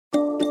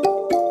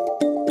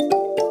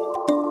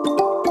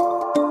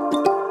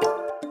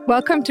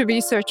Welcome to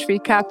Research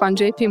Recap on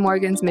JP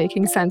Morgan's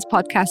Making Sense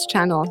podcast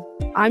channel.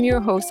 I'm your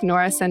host,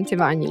 Nora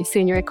Sentivani,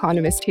 Senior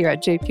Economist here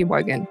at JP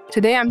Morgan.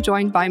 Today, I'm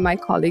joined by my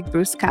colleague,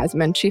 Bruce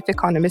Kasman, Chief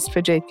Economist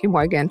for JP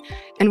Morgan,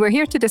 and we're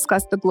here to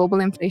discuss the global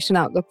inflation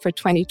outlook for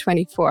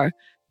 2024.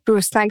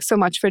 Bruce, thanks so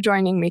much for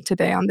joining me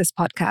today on this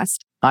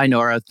podcast. Hi,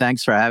 Nora.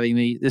 Thanks for having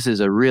me. This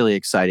is a really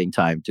exciting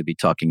time to be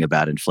talking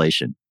about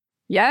inflation.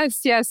 Yes,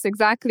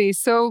 exactly.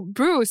 So,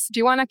 Bruce, do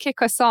you want to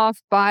kick us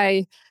off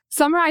by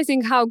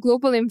summarizing how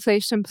global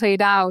inflation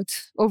played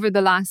out over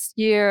the last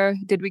year?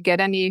 Did we get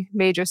any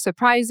major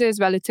surprises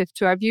relative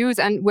to our views?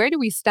 And where do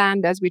we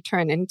stand as we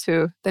turn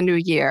into the new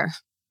year?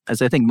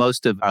 As I think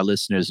most of our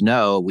listeners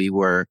know, we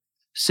were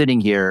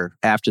sitting here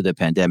after the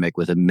pandemic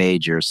with a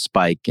major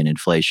spike in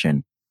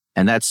inflation.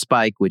 And that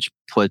spike, which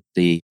put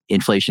the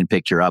inflation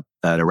picture up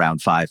at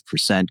around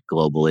 5%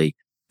 globally,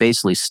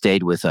 basically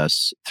stayed with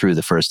us through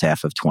the first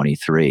half of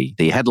 23.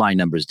 The headline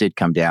numbers did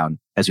come down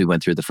as we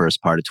went through the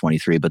first part of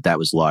 23, but that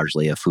was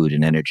largely a food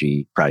and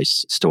energy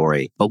price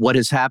story. But what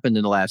has happened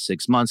in the last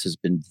 6 months has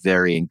been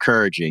very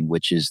encouraging,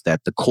 which is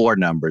that the core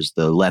numbers,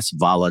 the less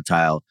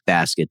volatile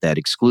basket that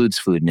excludes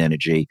food and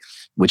energy,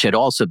 which had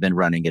also been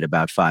running at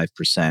about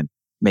 5%,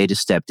 made a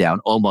step down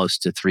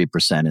almost to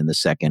 3% in the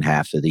second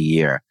half of the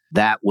year.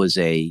 That was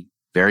a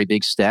very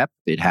big step.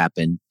 It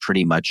happened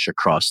pretty much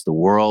across the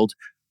world,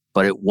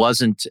 but it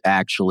wasn't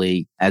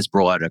actually as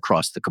broad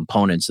across the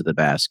components of the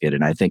basket.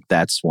 And I think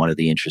that's one of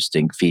the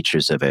interesting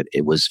features of it.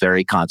 It was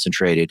very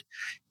concentrated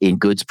in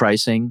goods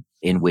pricing,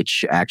 in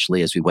which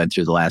actually, as we went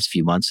through the last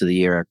few months of the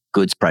year,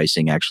 goods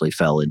pricing actually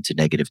fell into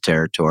negative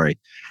territory.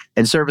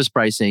 And service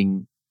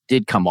pricing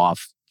did come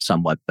off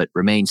somewhat, but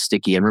remains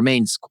sticky and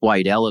remains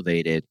quite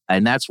elevated.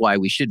 And that's why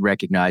we should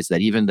recognize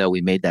that even though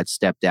we made that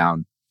step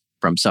down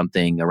from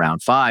something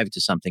around 5 to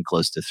something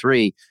close to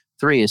 3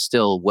 is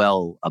still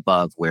well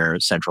above where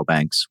central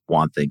banks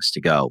want things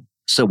to go.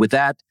 So with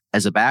that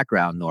as a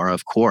background, Nora,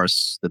 of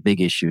course, the big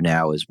issue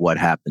now is what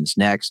happens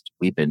next.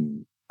 We've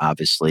been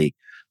obviously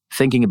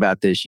thinking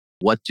about this.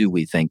 What do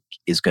we think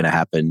is going to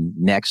happen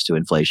next to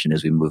inflation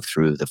as we move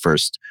through the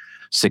first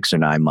 6 or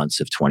 9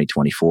 months of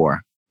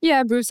 2024?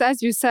 Yeah, Bruce,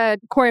 as you said,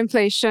 core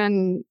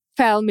inflation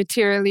fell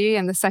materially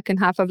in the second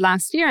half of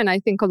last year. And I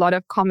think a lot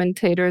of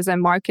commentators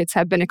and markets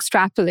have been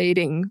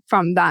extrapolating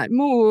from that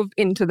move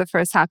into the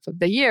first half of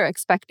the year,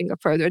 expecting a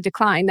further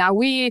decline. Now,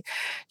 we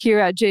here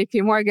at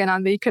JP Morgan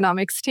on the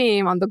economics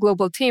team, on the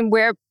global team,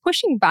 we're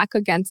pushing back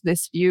against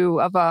this view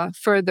of a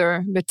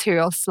further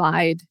material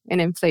slide in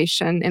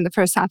inflation in the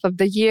first half of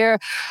the year.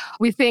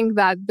 We think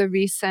that the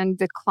recent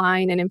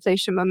decline in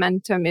inflation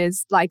momentum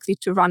is likely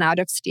to run out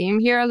of steam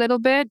here a little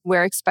bit.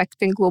 We're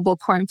expecting global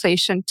core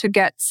inflation to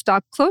get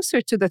stuck closer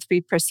to the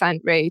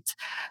 3% rate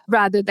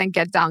rather than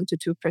get down to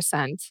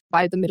 2%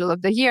 by the middle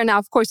of the year. Now,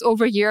 of course,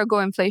 over year ago,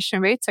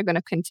 inflation rates are going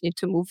to continue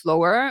to move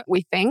lower,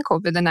 we think,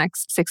 over the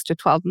next 6 to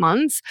 12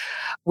 months.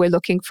 We're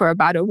looking for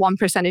about a 1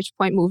 percentage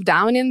point move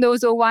down in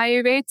those OYA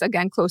rates,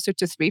 again, closer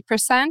to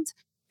 3%.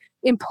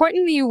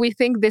 Importantly, we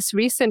think this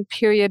recent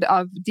period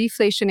of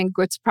deflation in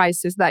goods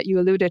prices that you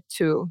alluded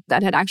to,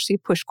 that had actually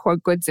pushed core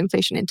goods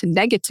inflation into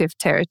negative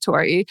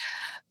territory,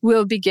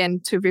 will begin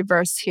to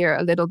reverse here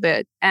a little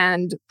bit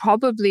and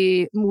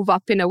probably move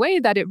up in a way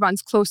that it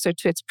runs closer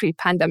to its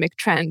pre-pandemic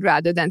trend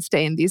rather than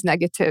stay in these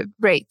negative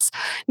rates.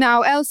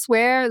 Now,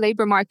 elsewhere,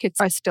 labor markets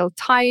are still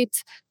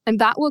tight, and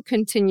that will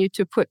continue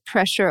to put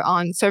pressure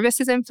on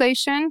services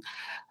inflation.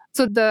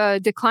 So the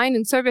decline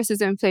in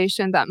services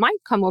inflation that might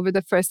come over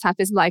the first half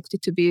is likely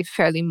to be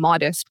fairly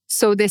modest.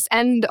 So this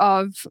end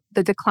of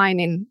the decline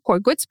in core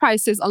goods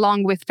prices,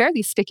 along with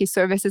fairly sticky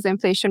services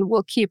inflation,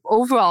 will keep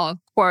overall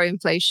core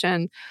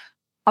inflation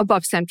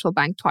above central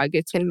bank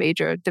targets in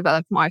major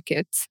developed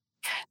markets.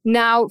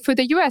 Now, for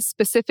the US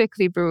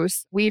specifically,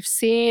 Bruce, we've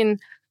seen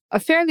a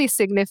fairly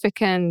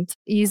significant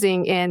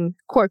easing in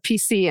core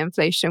PC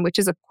inflation, which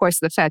is, of course,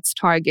 the Fed's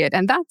target.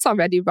 And that's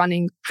already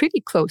running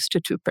pretty close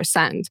to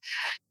 2%.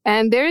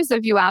 And there is a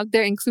view out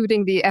there,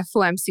 including the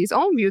FOMC's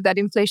own view, that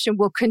inflation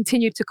will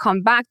continue to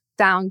come back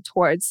down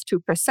towards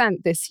 2%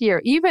 this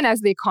year, even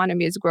as the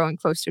economy is growing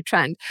close to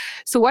trend.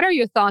 So what are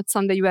your thoughts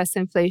on the US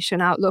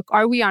inflation outlook?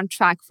 Are we on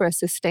track for a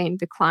sustained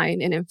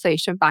decline in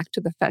inflation back to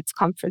the Fed's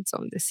comfort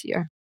zone this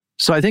year?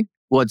 So I think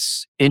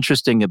what's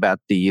interesting about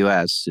the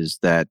US is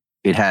that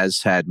it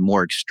has had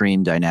more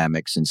extreme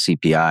dynamics in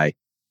CPI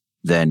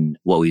than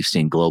what we've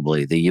seen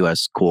globally. The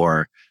US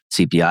core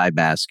CPI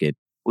basket,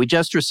 we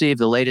just received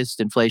the latest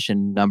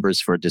inflation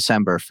numbers for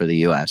December for the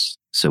US,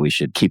 so we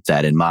should keep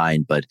that in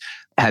mind, but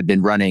had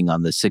been running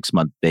on the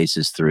 6-month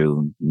basis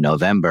through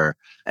November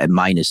at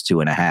minus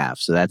 2.5.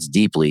 So that's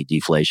deeply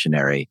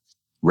deflationary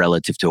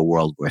relative to a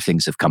world where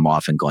things have come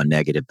off and gone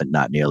negative, but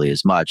not nearly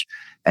as much.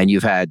 And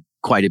you've had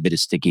quite a bit of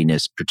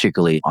stickiness,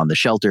 particularly on the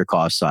shelter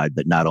cost side,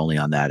 but not only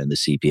on that in the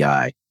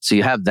CPI. So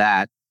you have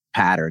that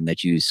pattern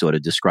that you sort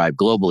of described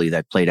globally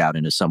that played out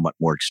in a somewhat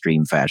more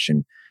extreme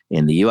fashion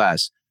in the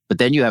US. But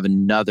then you have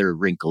another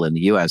wrinkle in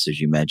the US, as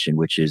you mentioned,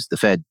 which is the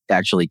Fed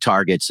actually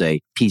targets a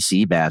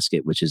PC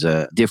basket, which is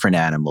a different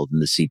animal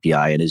than the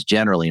CPI and is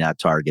generally not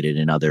targeted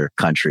in other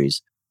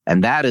countries.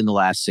 And that in the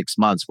last 6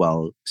 months,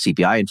 while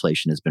CPI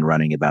inflation has been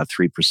running about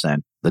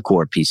 3%, the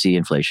core PC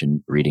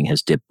inflation reading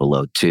has dipped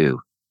below 2.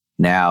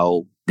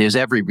 Now, there's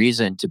every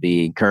reason to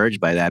be encouraged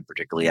by that,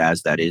 particularly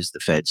as that is the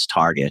Fed's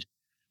target.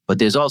 But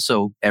there's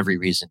also every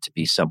reason to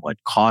be somewhat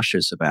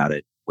cautious about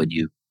it when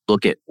you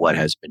look at what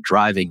has been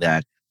driving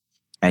that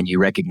and you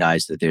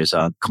recognize that there's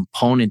a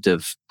component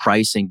of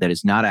pricing that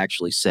is not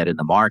actually set in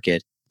the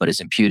market, but is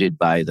imputed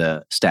by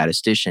the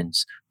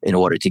statisticians in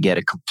order to get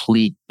a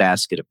complete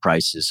basket of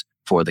prices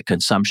for the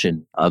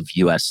consumption of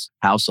U.S.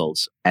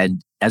 households.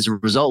 And as a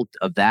result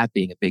of that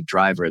being a big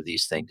driver of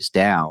these things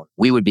down,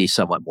 we would be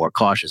somewhat more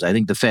cautious. I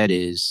think the Fed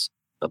is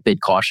a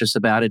bit cautious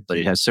about it, but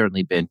it has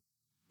certainly been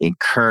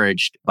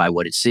encouraged by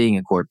what it's seeing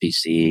in core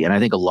PCE. And I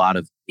think a lot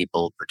of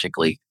people,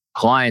 particularly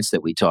clients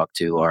that we talk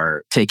to,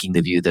 are taking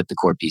the view that the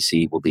core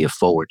PCE will be a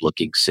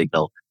forward-looking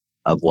signal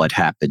of what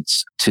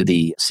happens to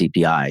the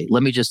CPI.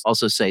 Let me just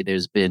also say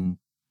there's been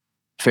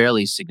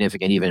fairly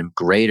significant, even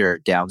greater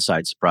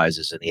downside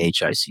surprises in the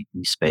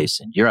HICP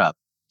space in Europe.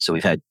 So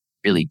we've had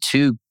really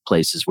two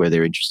places where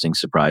there are interesting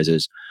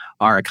surprises.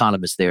 Our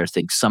economists there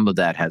think some of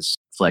that has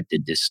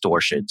reflected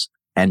distortions.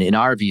 And in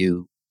our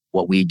view,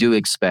 what we do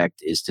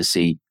expect is to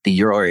see the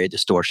euro area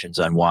distortions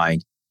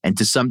unwind and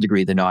to some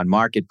degree the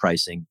non-market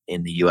pricing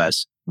in the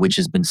US, which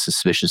has been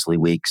suspiciously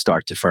weak,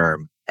 start to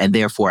firm and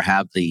therefore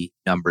have the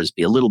numbers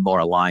be a little more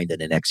aligned in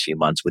the next few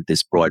months with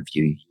this broad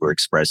view you were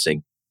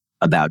expressing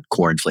about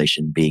core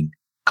inflation being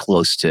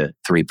close to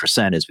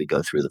 3% as we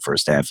go through the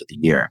first half of the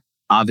year.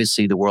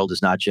 Obviously, the world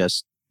is not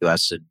just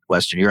US and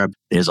Western Europe.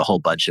 There's a whole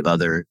bunch of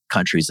other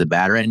countries that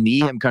matter. And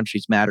the EM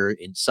countries matter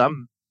in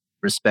some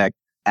respect,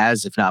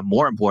 as if not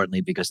more importantly,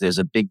 because there's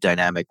a big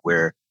dynamic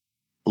we're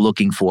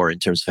looking for in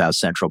terms of how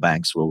central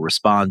banks will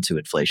respond to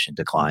inflation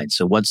decline.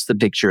 So what's the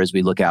picture as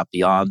we look out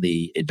beyond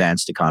the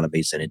advanced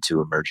economies and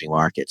into emerging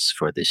markets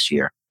for this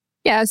year?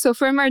 Yeah, so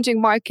for emerging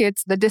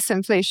markets, the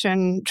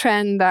disinflation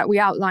trend that we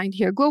outlined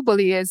here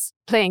globally is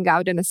playing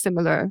out in a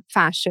similar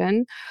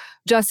fashion.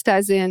 Just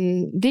as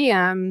in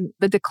DM,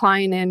 the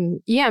decline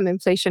in EM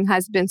inflation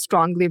has been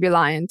strongly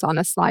reliant on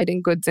a slide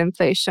in goods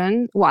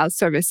inflation, while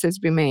services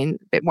remain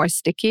a bit more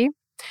sticky.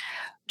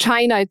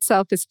 China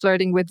itself is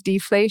flirting with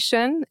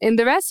deflation. In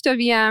the rest of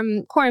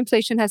EM, core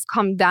inflation has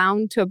come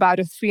down to about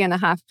a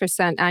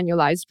 3.5%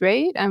 annualized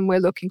rate, and we're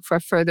looking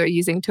for further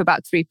easing to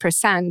about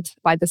 3%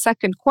 by the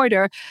second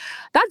quarter.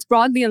 That's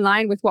broadly in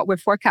line with what we're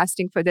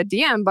forecasting for the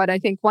DM, but I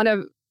think one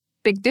of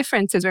big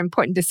differences or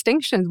important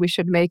distinctions we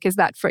should make is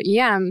that for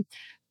EM,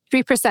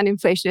 3%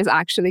 inflation is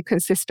actually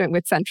consistent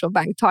with central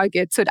bank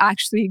targets. So it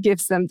actually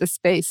gives them the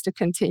space to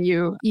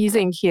continue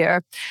easing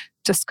here,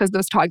 just because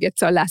those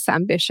targets are less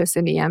ambitious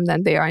in EM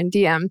than they are in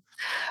DM.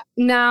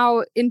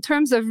 Now, in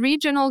terms of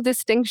regional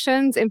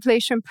distinctions,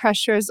 inflation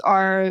pressures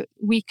are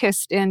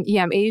weakest in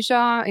EM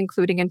Asia,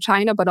 including in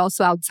China, but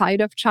also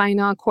outside of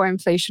China. Core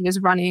inflation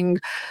is running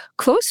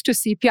close to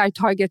CPI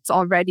targets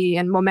already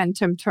in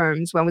momentum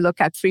terms. When we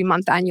look at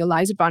 3-month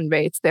annualized run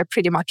rates, they're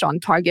pretty much on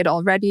target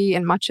already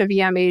in much of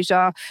EM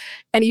Asia.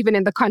 And even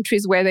in the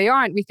countries where they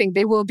aren't, we think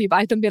they will be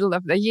by the middle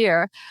of the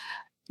year.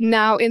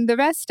 Now, in the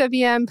rest of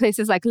EM,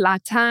 places like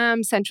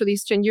LATAM, Central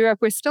Eastern Europe,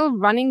 we're still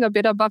running a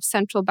bit above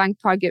central bank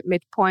target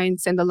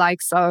midpoints in the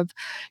likes of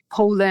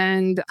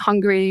Poland,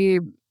 Hungary,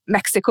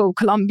 Mexico,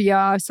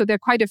 Colombia. So there are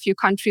quite a few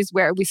countries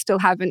where we still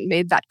haven't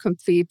made that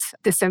complete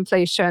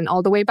disinflation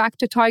all the way back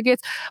to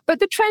targets. But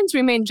the trends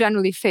remain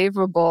generally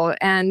favorable.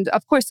 And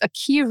of course, a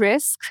key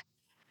risk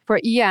for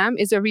EM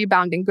is a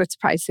rebound in goods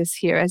prices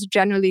here, as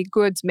generally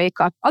goods make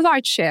up a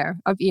large share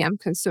of EM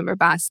consumer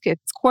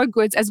baskets, core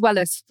goods as well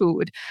as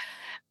food.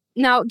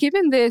 Now,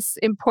 given this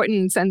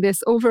importance and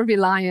this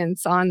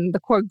over-reliance on the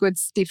core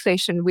goods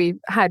deflation we've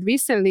had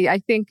recently, I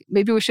think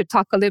maybe we should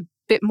talk a little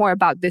bit more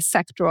about this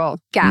sectoral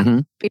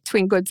gap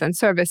between goods and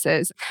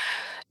services.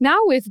 Now,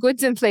 with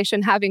goods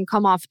inflation having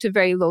come off to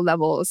very low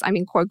levels,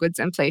 core goods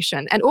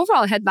inflation and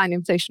overall headline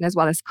inflation as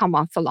well has come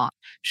off a lot.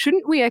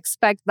 Shouldn't we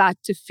expect that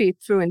to feed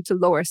through into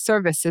lower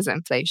services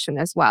inflation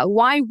as well?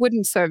 Why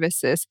wouldn't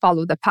services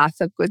follow the path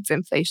of goods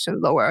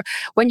inflation lower?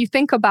 When you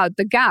think about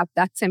the gap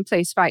that's in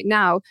place right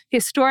now,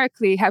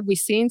 historically, have we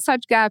seen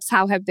such gaps?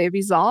 How have they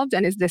resolved?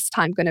 And is this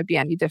time going to be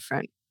any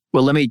different?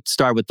 Well, let me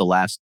start with the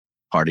last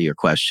part of your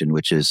question,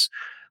 which is,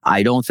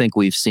 I don't think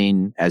we've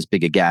seen as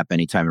big a gap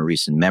anytime in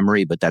recent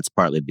memory, but that's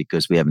partly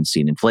because we haven't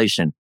seen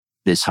inflation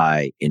this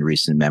high in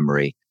recent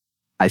memory.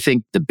 I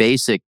think the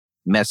basic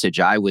message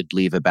I would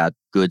leave about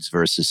goods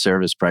versus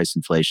service price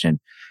inflation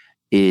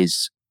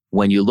is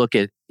when you look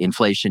at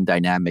inflation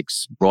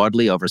dynamics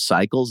broadly over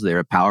cycles, there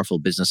are powerful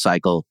business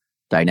cycle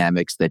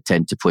dynamics that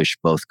tend to push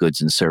both goods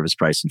and service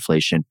price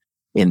inflation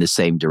in the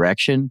same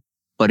direction.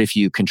 But if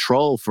you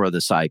control for the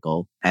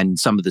cycle and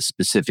some of the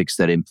specifics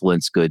that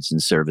influence goods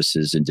and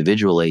services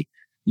individually,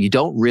 you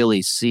don't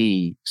really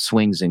see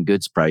swings in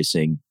goods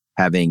pricing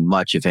having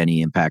much, if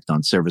any, impact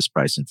on service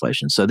price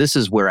inflation. So this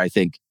is where I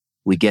think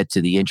we get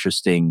to the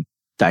interesting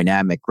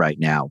dynamic right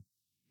now.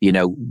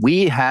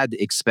 We had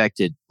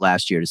expected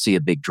last year to see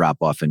a big drop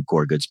off in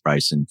core goods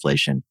price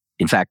inflation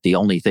In fact, the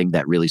only thing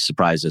that really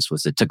surprised us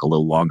was it took a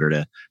little longer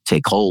to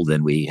take hold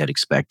than we had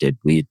expected.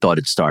 We thought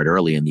it'd start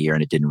early in the year,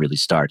 and it didn't really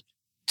start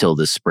till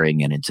the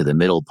spring and into the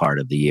middle part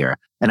of the year.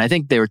 And I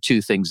think there are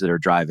two things that are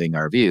driving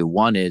our view.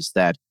 One is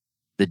that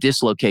the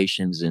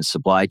dislocations in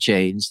supply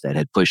chains that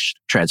had pushed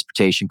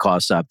transportation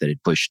costs up, that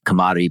had pushed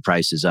commodity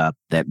prices up,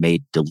 that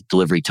made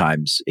delivery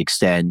times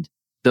extend,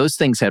 those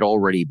things had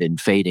already been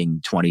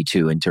fading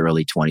 22 into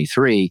early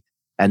 23.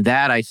 And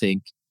that, I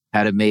think,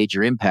 had a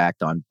major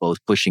impact on both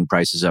pushing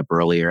prices up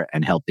earlier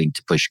and helping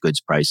to push goods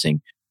pricing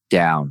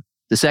down.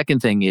 The second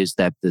thing is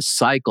that the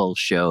cycle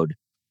showed,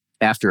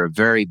 after a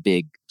very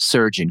big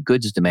surge in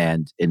goods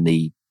demand in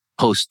the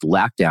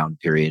post-lockdown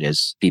period,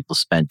 as people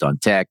spent on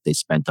tech, they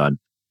spent on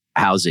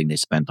housing, they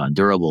spent on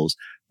durables,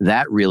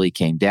 that really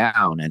came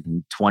down. And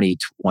in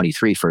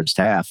 2023 first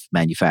half,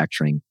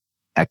 manufacturing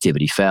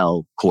activity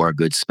fell, core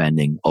goods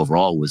spending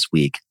overall was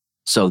weak.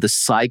 So the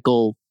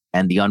cycle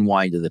and the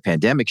unwind of the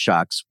pandemic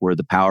shocks were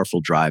the powerful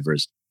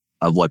drivers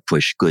of what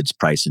pushed goods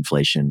price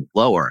inflation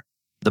lower.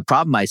 The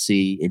problem I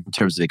see in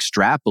terms of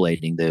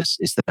extrapolating this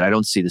is that I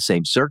don't see the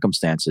same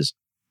circumstances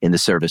in the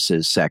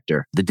services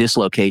sector. The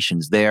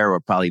dislocations there are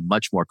probably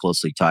much more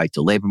closely tied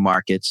to labor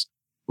markets.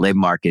 Labor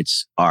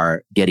markets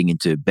are getting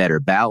into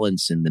better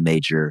balance in the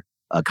major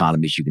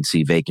economies. You can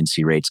see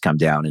vacancy rates come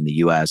down in the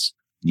US.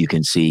 You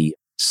can see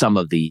some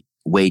of the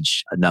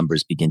wage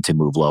numbers begin to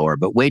move lower,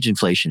 but wage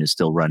inflation is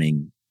still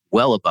running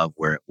well above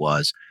where it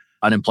was.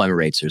 Unemployment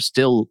rates are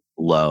still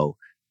low.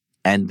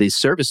 And the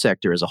service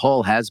sector as a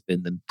whole has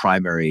been the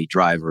primary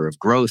driver of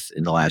growth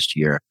in the last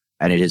year,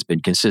 and it has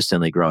been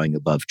consistently growing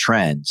above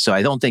trend. So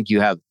I don't think you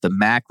have the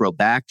macro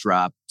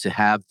backdrop to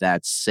have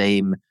that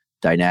same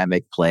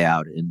dynamic play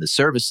out in the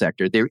service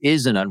sector. There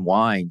is an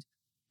unwind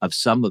of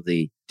some of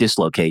the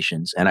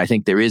dislocations, and I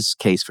think there is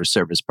case for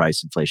service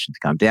price inflation to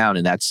come down,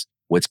 and that's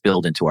what's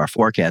built into our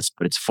forecast,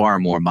 but it's far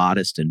more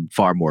modest and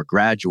far more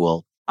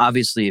gradual.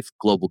 Obviously, if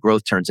global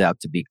growth turns out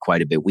to be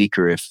quite a bit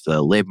weaker, if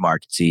the labor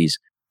market sees,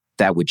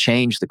 that would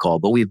change the call.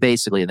 But we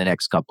basically, in the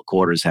next couple of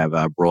quarters, have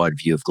a broad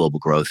view of global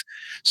growth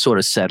sort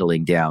of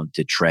settling down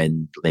to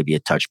trend, maybe a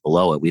touch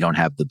below it. We don't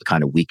have the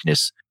kind of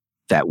weakness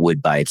that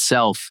would by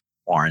itself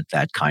warrant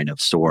that kind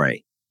of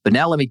story. But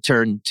now let me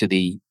turn to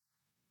the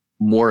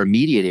more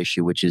immediate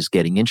issue, which is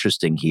getting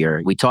interesting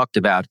here. We talked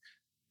about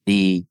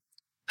the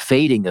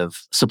fading of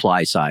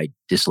supply side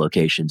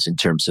dislocations in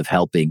terms of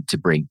helping to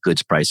bring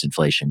goods price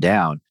inflation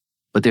down.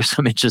 But there's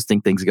some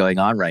interesting things going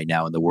on right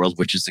now in the world,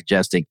 which is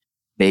suggesting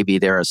maybe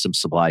there are some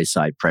supply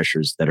side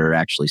pressures that are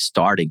actually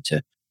starting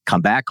to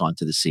come back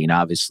onto the scene.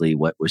 Obviously,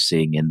 what we're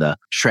seeing in the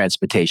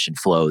transportation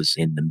flows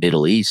in the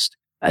Middle East,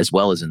 as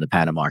well as in the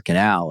Panama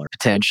Canal, are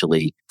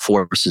potentially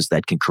forces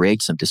that can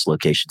create some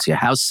dislocations here.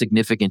 How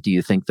significant do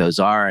you think those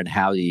are, and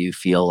how do you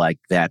feel like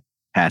that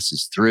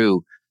passes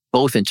through,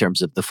 both in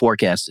terms of the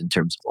forecast, in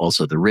terms of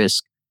also the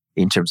risk,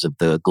 in terms of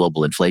the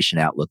global inflation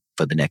outlook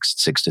for the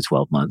next 6 to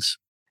 12 months?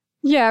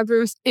 Yeah,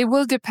 Bruce, it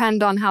will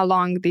depend on how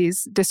long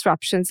these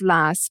disruptions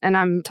last. And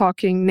I'm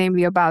talking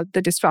namely about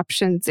the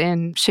disruptions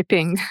in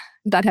shipping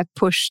that have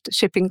pushed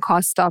shipping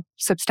costs up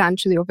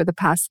substantially over the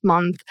past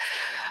month.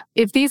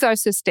 If these are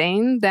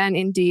sustained, then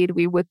indeed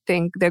we would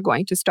think they're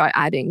going to start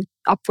adding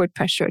upward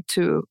pressure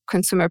to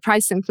consumer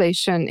price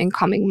inflation in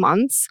coming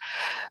months.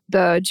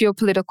 The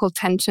geopolitical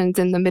tensions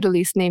in the Middle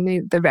East,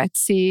 namely the Red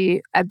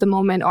Sea, at the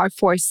moment are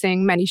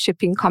forcing many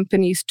shipping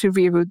companies to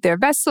reroute their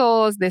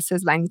vessels. This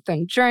has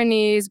lengthened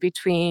journeys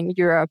between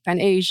Europe and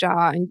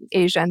Asia and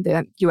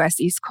the US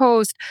East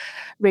Coast,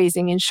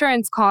 raising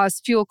insurance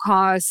costs, fuel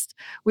costs.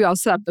 We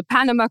also have the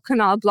Panama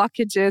Canal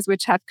blockages,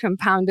 which have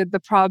compounded the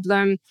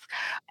problem.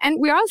 And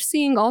we are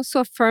seeing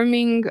also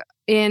firming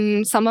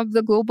in some of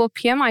the global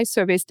PMI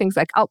surveys, things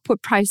like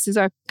output prices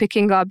are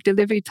picking up,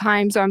 delivery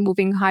times are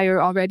moving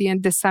higher already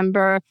in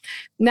December.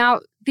 Now,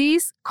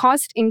 these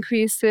cost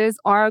increases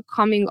are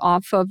coming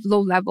off of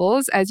low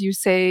levels. As you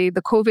say,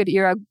 the COVID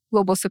era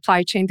global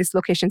supply chain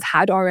dislocations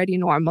had already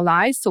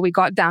normalized. So we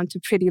got down to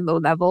pretty low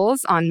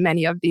levels on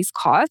many of these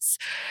costs.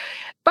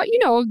 But,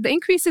 the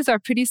increases are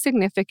pretty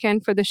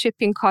significant for the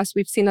shipping costs.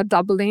 We've seen a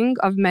doubling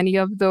of many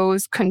of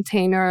those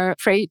container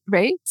freight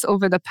rates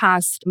over the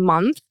past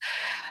month.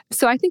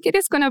 So I think it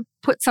is going to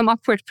put some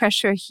upward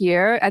pressure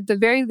here. At the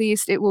very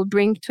least, it will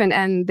bring to an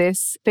end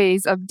this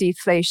phase of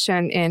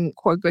deflation in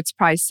core goods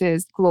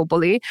prices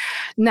globally.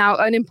 Now,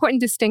 an important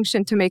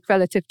distinction to make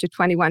relative to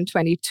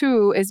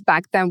 21-22 is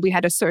back then we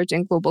had a surge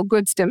in global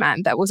goods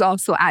demand that was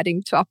also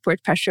adding to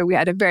upward pressure. We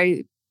had a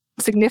very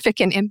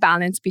significant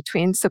imbalance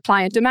between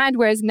supply and demand,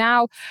 whereas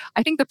now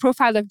I think the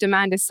profile of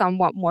demand is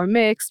somewhat more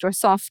mixed or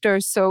softer.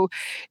 So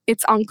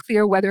it's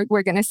unclear whether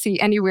we're going to see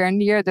anywhere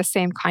near the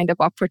same kind of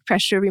upward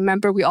pressure.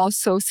 Remember, we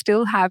also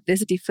still have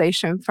this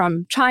deflation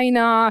from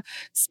China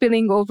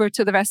spilling over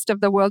to the rest of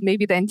the world.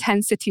 Maybe the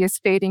intensity is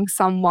fading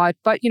somewhat,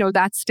 but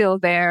that's still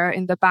there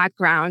in the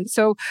background.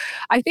 So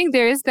I think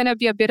there is going to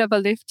be a bit of a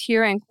lift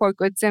here in core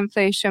goods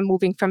inflation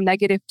moving from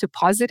negative to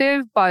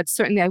positive, but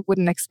certainly I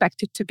wouldn't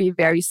expect it to be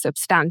very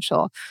substantial.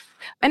 substantial.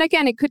 And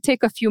again, it could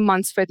take a few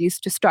months for these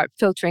to start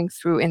filtering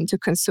through into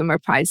consumer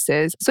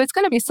prices. So it's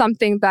going to be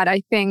something that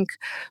I think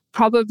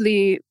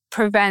probably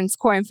prevents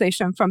core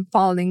inflation from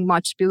falling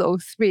much below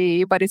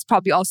 3, but it's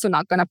probably also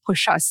not going to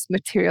push us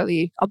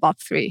materially above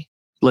 3.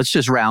 Let's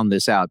just round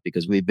this out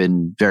because we've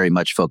been very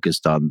much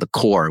focused on the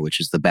core, which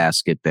is the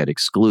basket that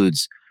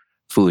excludes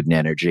food and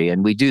energy.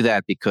 And we do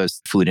that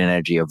because food and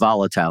energy are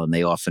volatile and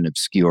they often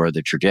obscure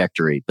the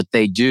trajectory, but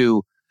they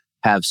do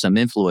have some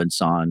influence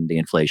on the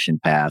inflation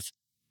path.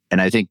 And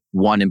I think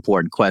one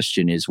important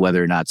question is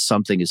whether or not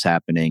something is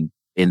happening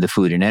in the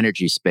food and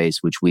energy space,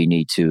 which we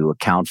need to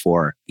account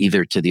for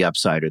either to the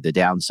upside or the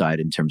downside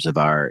in terms of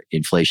our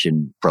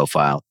inflation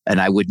profile.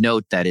 And I would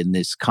note that in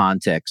this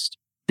context,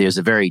 there's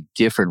a very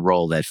different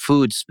role that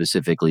food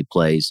specifically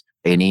plays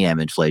in EM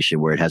inflation,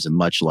 where it has a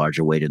much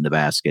larger weight in the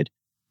basket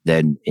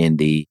than in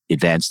the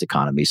advanced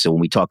economy. So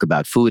when we talk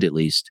about food, at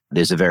least,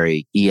 there's a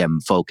very EM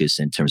focus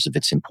in terms of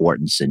its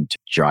importance in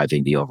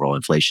driving the overall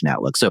inflation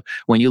outlook. So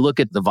when you look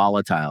at the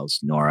volatiles,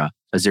 Nora,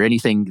 is there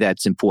anything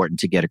that's important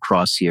to get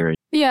across here?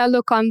 Yeah,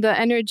 look, on the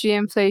energy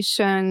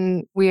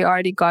inflation, we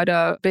already got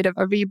a bit of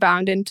a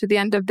rebound into the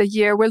end of the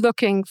year. We're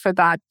looking for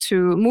that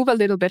to move a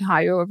little bit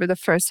higher over the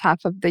first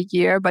half of the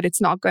year, but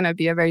it's not going to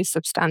be a very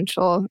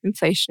substantial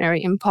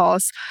inflationary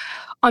impulse.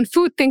 On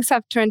food, things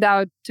have turned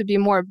out to be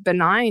more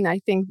benign, I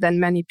think, than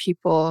many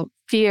people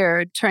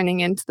feared.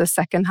 Turning into the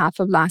second half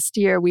of last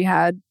year, we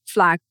had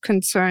flag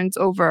concerns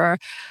over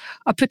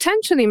a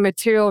potentially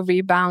material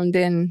rebound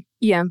in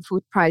EM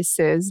food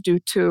prices due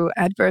to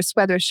adverse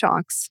weather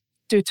shocks,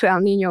 due to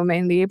El Nino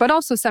mainly, but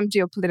also some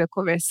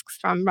geopolitical risks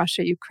from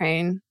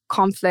Russia-Ukraine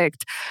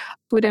conflict.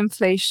 Food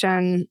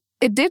inflation,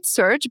 it did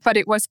surge, but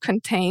it was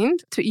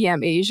contained to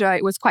EM Asia.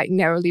 It was quite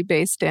narrowly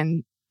based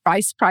in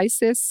rice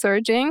prices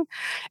surging.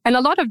 And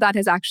a lot of that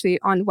has actually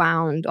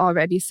unwound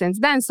already since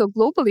then. So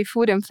globally,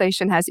 food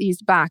inflation has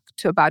eased back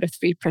to about a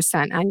 3%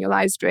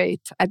 annualized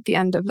rate at the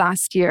end of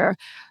last year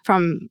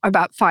from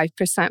about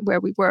 5%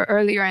 where we were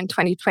earlier in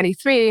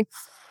 2023.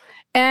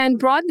 And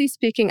broadly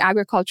speaking,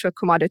 agricultural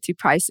commodity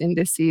price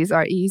indices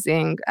are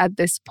easing at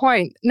this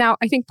point. Now,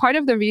 I think part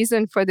of the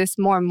reason for this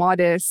more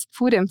modest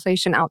food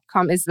inflation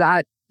outcome is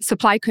that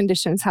supply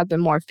conditions have been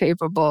more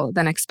favorable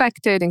than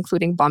expected,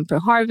 including bumper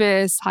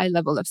harvests, high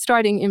level of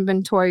starting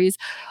inventories.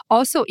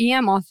 Also,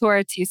 EM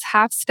authorities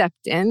have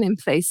stepped in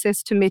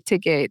places to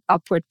mitigate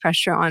upward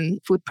pressure on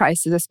food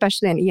prices,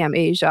 especially in EM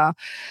Asia.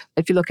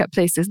 If you look at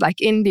places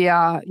like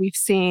India, we've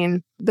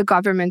seen the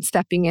government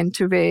stepping in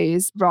to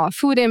raise raw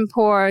food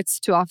imports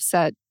to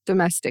offset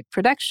domestic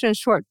production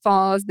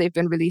shortfalls. They've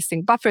been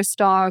releasing buffer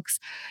stocks.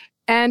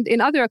 And in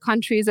other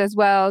countries as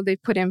well,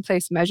 they've put in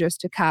place measures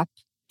to cap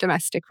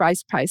domestic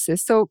rice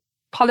prices. So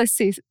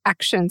policy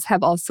actions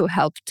have also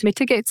helped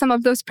mitigate some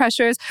of those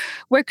pressures.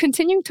 We're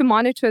continuing to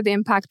monitor the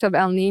impact of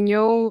El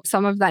Nino.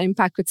 Some of that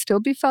impact could still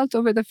be felt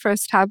over the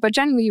first half, but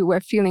generally we're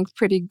feeling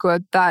pretty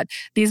good that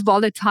these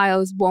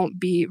volatiles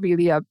won't be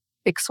really a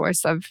big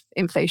source of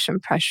inflation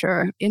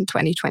pressure in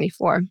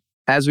 2024.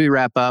 As we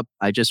wrap up,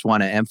 I just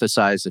want to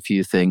emphasize a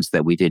few things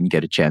that we didn't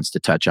get a chance to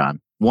touch on.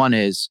 One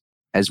is,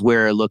 as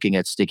we're looking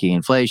at sticky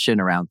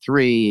inflation around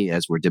 3,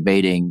 as we're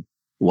debating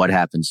what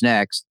happens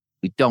next,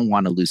 we don't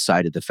want to lose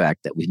sight of the fact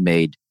that we've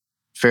made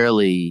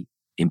fairly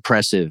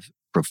impressive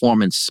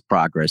performance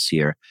progress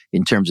here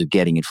in terms of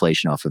getting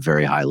inflation off of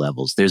very high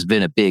levels. There's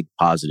been a big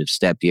positive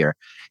step here.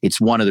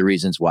 It's one of the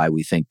reasons why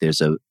we think there's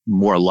a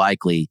more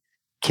likely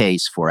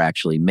case for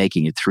actually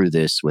making it through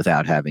this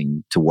without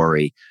having to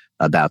worry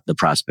about the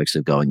prospects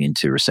of going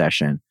into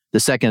recession. The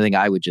second thing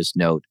I would just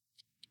note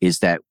is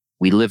that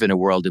we live in a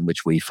world in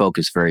which we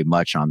focus very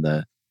much on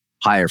the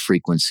higher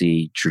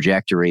frequency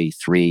trajectory,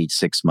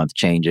 3-6 month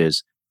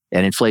changes.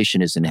 And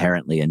inflation is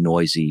inherently a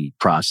noisy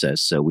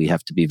process. So we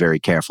have to be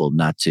very careful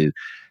not to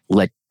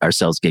let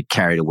ourselves get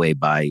carried away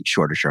by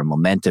shorter term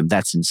momentum.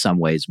 That's in some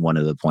ways one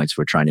of the points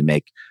we're trying to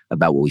make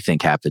about what we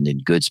think happened in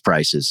goods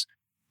prices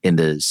in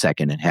the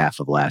second half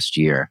of last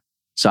year.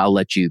 So I'll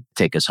let you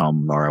take us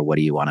home, Nora. What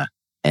do you want to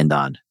end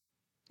on?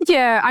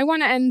 Yeah, I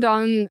want to end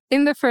on,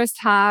 in the first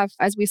half,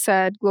 as we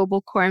said,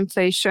 global core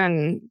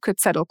inflation could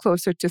settle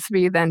closer to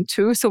 3 than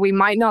 2. So we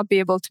might not be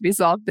able to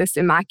resolve this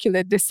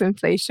immaculate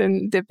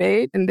disinflation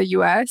debate in the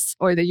US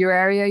or the euro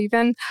area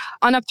even.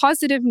 On a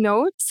positive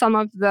note, some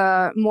of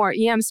the more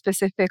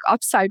EM-specific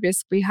upside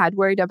risks we had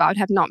worried about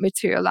have not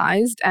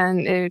materialized.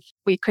 And if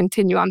we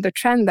continue on the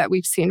trend that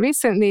we've seen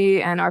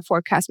recently and our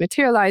forecast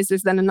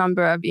materializes, then a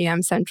number of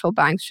EM central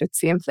banks should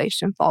see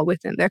inflation fall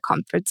within their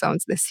comfort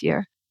zones this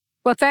year.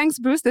 Well, thanks,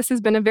 Bruce. This has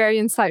been a very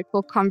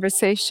insightful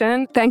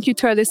conversation. Thank you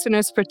to our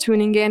listeners for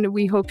tuning in.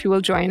 We hope you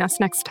will join us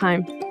next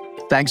time.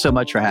 Thanks so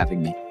much for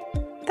having me.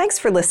 Thanks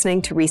for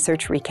listening to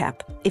Research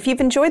Recap. If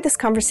you've enjoyed this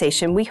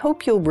conversation, we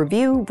hope you'll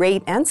review,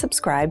 rate, and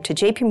subscribe to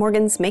JP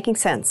Morgan's Making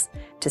Sense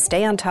to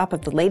stay on top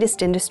of the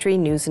latest industry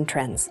news and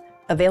trends.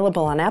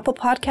 Available on Apple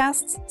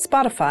Podcasts,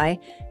 Spotify,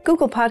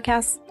 Google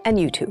Podcasts, and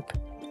YouTube.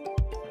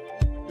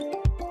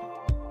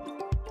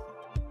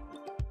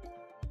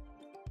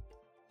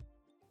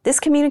 This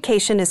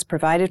communication is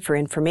provided for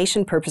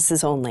information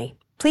purposes only.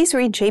 Please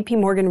read JP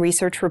Morgan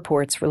research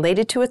reports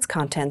related to its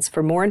contents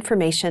for more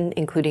information,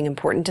 including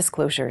important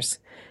disclosures.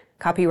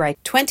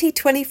 Copyright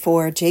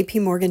 2024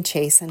 JP Morgan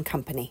Chase &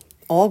 Company.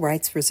 All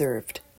rights reserved.